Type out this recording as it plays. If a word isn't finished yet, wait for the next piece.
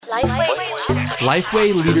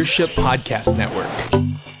Lifeway Leadership Podcast Network.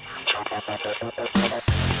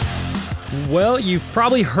 Well, you've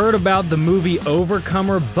probably heard about the movie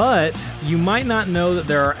Overcomer, but you might not know that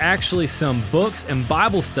there are actually some books and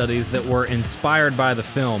Bible studies that were inspired by the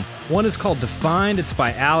film. One is called Defined. It's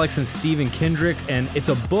by Alex and Stephen Kendrick, and it's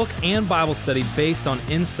a book and Bible study based on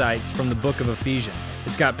insights from the book of Ephesians.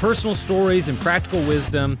 It's got personal stories and practical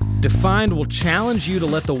wisdom. Defined will challenge you to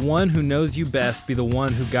let the one who knows you best be the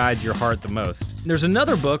one who guides your heart the most. There's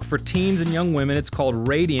another book for teens and young women. It's called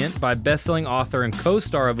Radiant by best-selling author and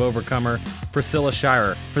co-star of Overcomer, Priscilla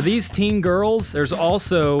Shirer. For these teen girls, there's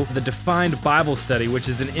also the Defined Bible Study, which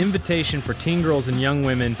is an invitation for teen girls and young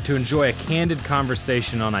women to enjoy a candid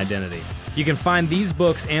conversation on identity. You can find these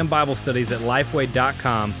books and Bible studies at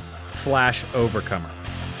lifeway.com/overcomer.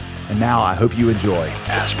 And now I hope you enjoy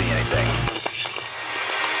Ask Me Anything.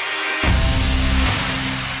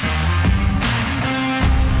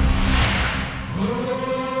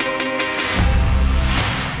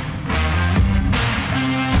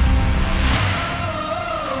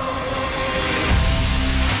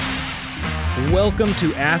 Welcome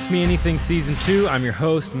to Ask Me Anything Season 2. I'm your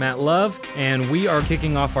host, Matt Love, and we are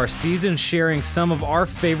kicking off our season sharing some of our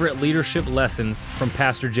favorite leadership lessons from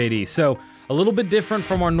Pastor JD. So, a little bit different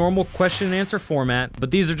from our normal question and answer format,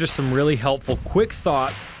 but these are just some really helpful, quick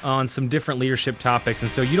thoughts on some different leadership topics.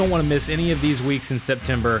 And so you don't want to miss any of these weeks in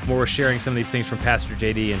September where we're sharing some of these things from Pastor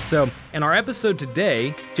JD. And so in our episode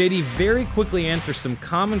today, JD very quickly answers some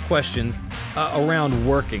common questions around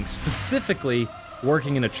working, specifically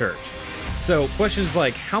working in a church. So questions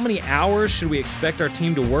like, how many hours should we expect our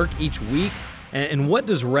team to work each week? And what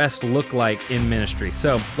does rest look like in ministry?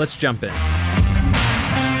 So let's jump in.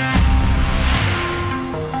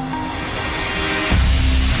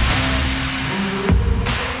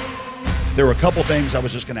 There were a couple things I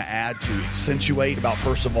was just going to add to accentuate about,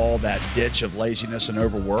 first of all, that ditch of laziness and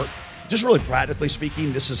overwork. Just really practically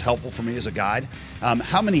speaking, this is helpful for me as a guide.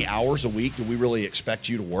 How many hours a week do we really expect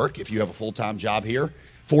you to work if you have a full-time job here?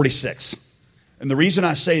 46. And the reason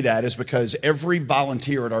I say that is because every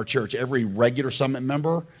volunteer at our church, every regular Summit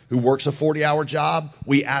member who works a 40-hour job,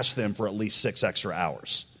 we ask them for at least 6 extra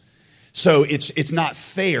hours. So it's not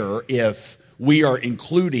fair if we are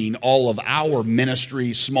including all of our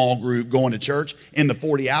ministry, small group, going to church in the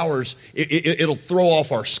 40 hours. It'll throw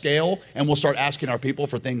off our scale, and we'll start asking our people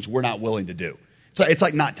for things we're not willing to do. So it's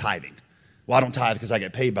like not tithing. Well, I don't tithe because I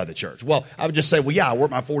get paid by the church. Well, I would just say, well, yeah, I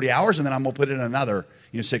work my 40 hours, and then I'm going to put in another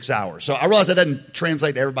 6 hours. So I realize that doesn't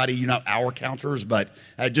translate to everybody, hour counters, but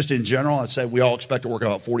just in general, I'd say we all expect to work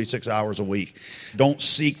about 46 hours a week. Don't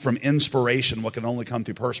seek from inspiration what can only come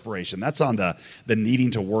through perspiration. That's on the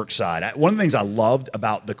needing to work side. One of the things I loved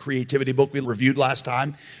about the creativity book we reviewed last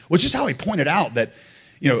time was just how he pointed out that,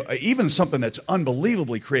 even something that's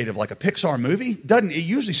unbelievably creative, like a Pixar movie, it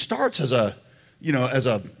usually starts as a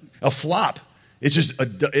flop. It's just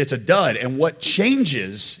it's a dud. And what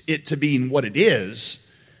changes it to being what it is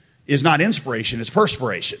not inspiration, it's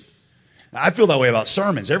perspiration. I feel that way about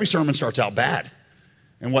sermons. Every sermon starts out bad.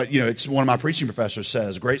 And it's one of my preaching professors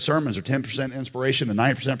says, great sermons are 10% inspiration and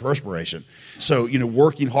 90% perspiration. So,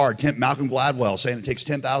 working hard. Malcolm Gladwell saying it takes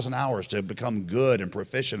 10,000 hours to become good and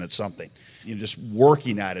proficient at something. Just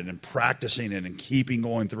working at it and practicing it and keeping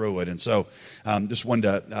going through it. And so just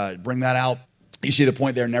wanted to bring that out. You see the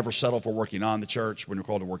point there, never settle for working on the church when you're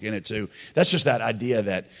called to work in it too. That's just that idea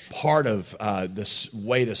that part of this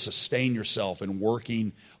way to sustain yourself and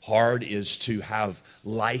working hard is to have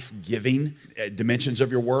life-giving dimensions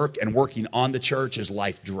of your work, and working on the church is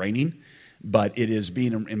life-draining. But it is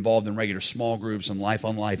being involved in regular small groups and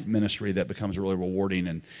life-on-life ministry that becomes really rewarding.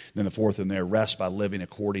 And then the fourth in there, rest by living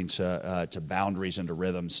according to boundaries and to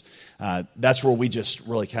rhythms. That's where we just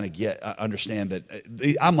really kind of understand that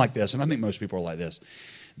I'm like this, and I think most people are like this,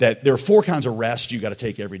 that there are 4 kinds of rest you got to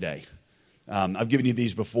take every day. I've given you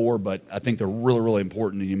these before, but I think they're really, really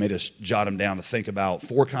important, and you may just jot them down to think about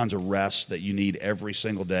 4 kinds of rest that you need every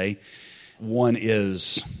single day. One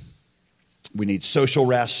is we need social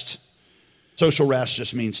rest. Social rest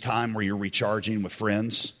just means time where you're recharging with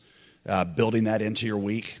friends, building that into your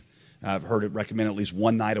week. I've heard it recommended at least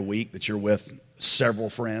one night a week that you're with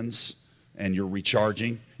several friends and you're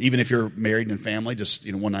recharging. Even if you're married and family, just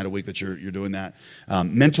one night a week that you're doing that.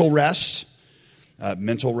 Mental rest.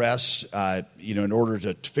 In order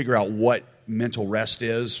to figure out what mental rest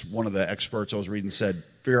is, one of the experts I was reading said,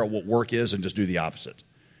 figure out what work is and just do the opposite.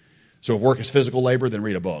 So if work is physical labor, then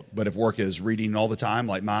read a book. But if work is reading all the time,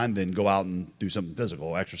 like mine, then go out and do something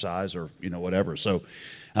physical, exercise or, whatever. So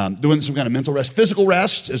doing some kind of mental rest. Physical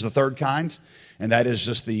rest is the third kind, and that is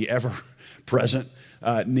just the ever-present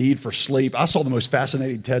need for sleep. I saw the most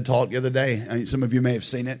fascinating TED Talk the other day. I mean, some of you may have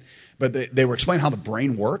seen it, but they were explaining how the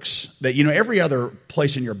brain works. That, every other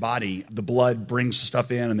place in your body, the blood brings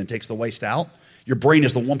stuff in and then takes the waste out. Your brain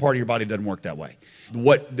is the one part of your body that doesn't work that way.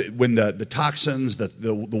 When the toxins,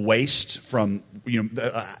 the waste from,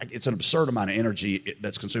 it's an absurd amount of energy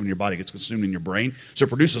that's consumed in your body gets consumed in your brain. So it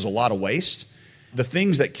produces a lot of waste. The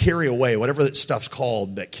things that carry away, whatever that stuff's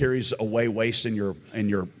called, that carries away waste in your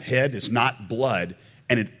head, it's not blood,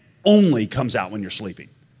 and it only comes out when you're sleeping.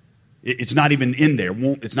 It's not even in there.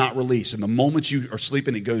 It's not released. And the moment you are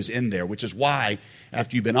sleeping, it goes in there, which is why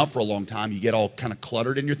after you've been up for a long time, you get all kind of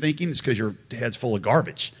cluttered in your thinking. It's because your head's full of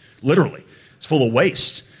garbage, literally. It's full of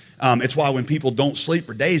waste. It's why when people don't sleep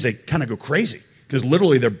for days, they kind of go crazy because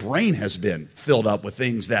literally their brain has been filled up with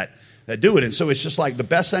things that do it. And so it's just like the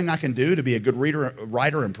best thing I can do to be a good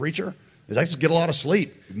writer and preacher is I just get a lot of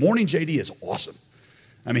sleep. Morning JD is awesome.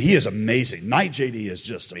 I mean, he is amazing. Night JD is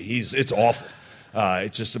just, it's awful.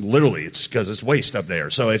 It's just literally, it's because it's waste up there.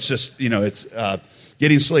 So it's just, it's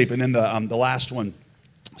getting sleep. And then the last one,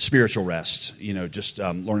 spiritual rest, just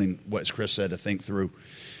learning what, as Chris said, to think through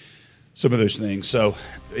some of those things. So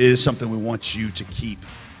it is something we want you to keep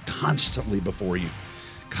constantly before you,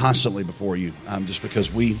 just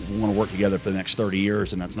because we want to work together for the next 30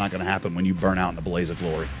 years, and that's not going to happen when you burn out in a blaze of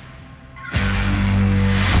glory.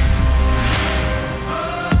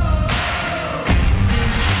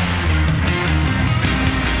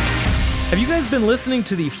 Have you guys been listening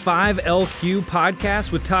to the 5LQ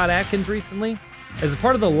podcast with Todd Atkins recently? As a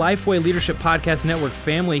part of the Lifeway Leadership Podcast Network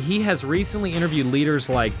family, he has recently interviewed leaders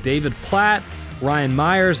like David Platt, Ryan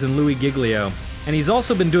Myers, and Louis Giglio. And he's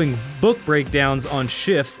also been doing book breakdowns on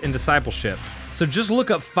shifts in discipleship. So just look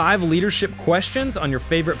up 5 leadership questions on your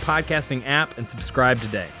favorite podcasting app and subscribe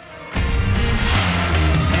today.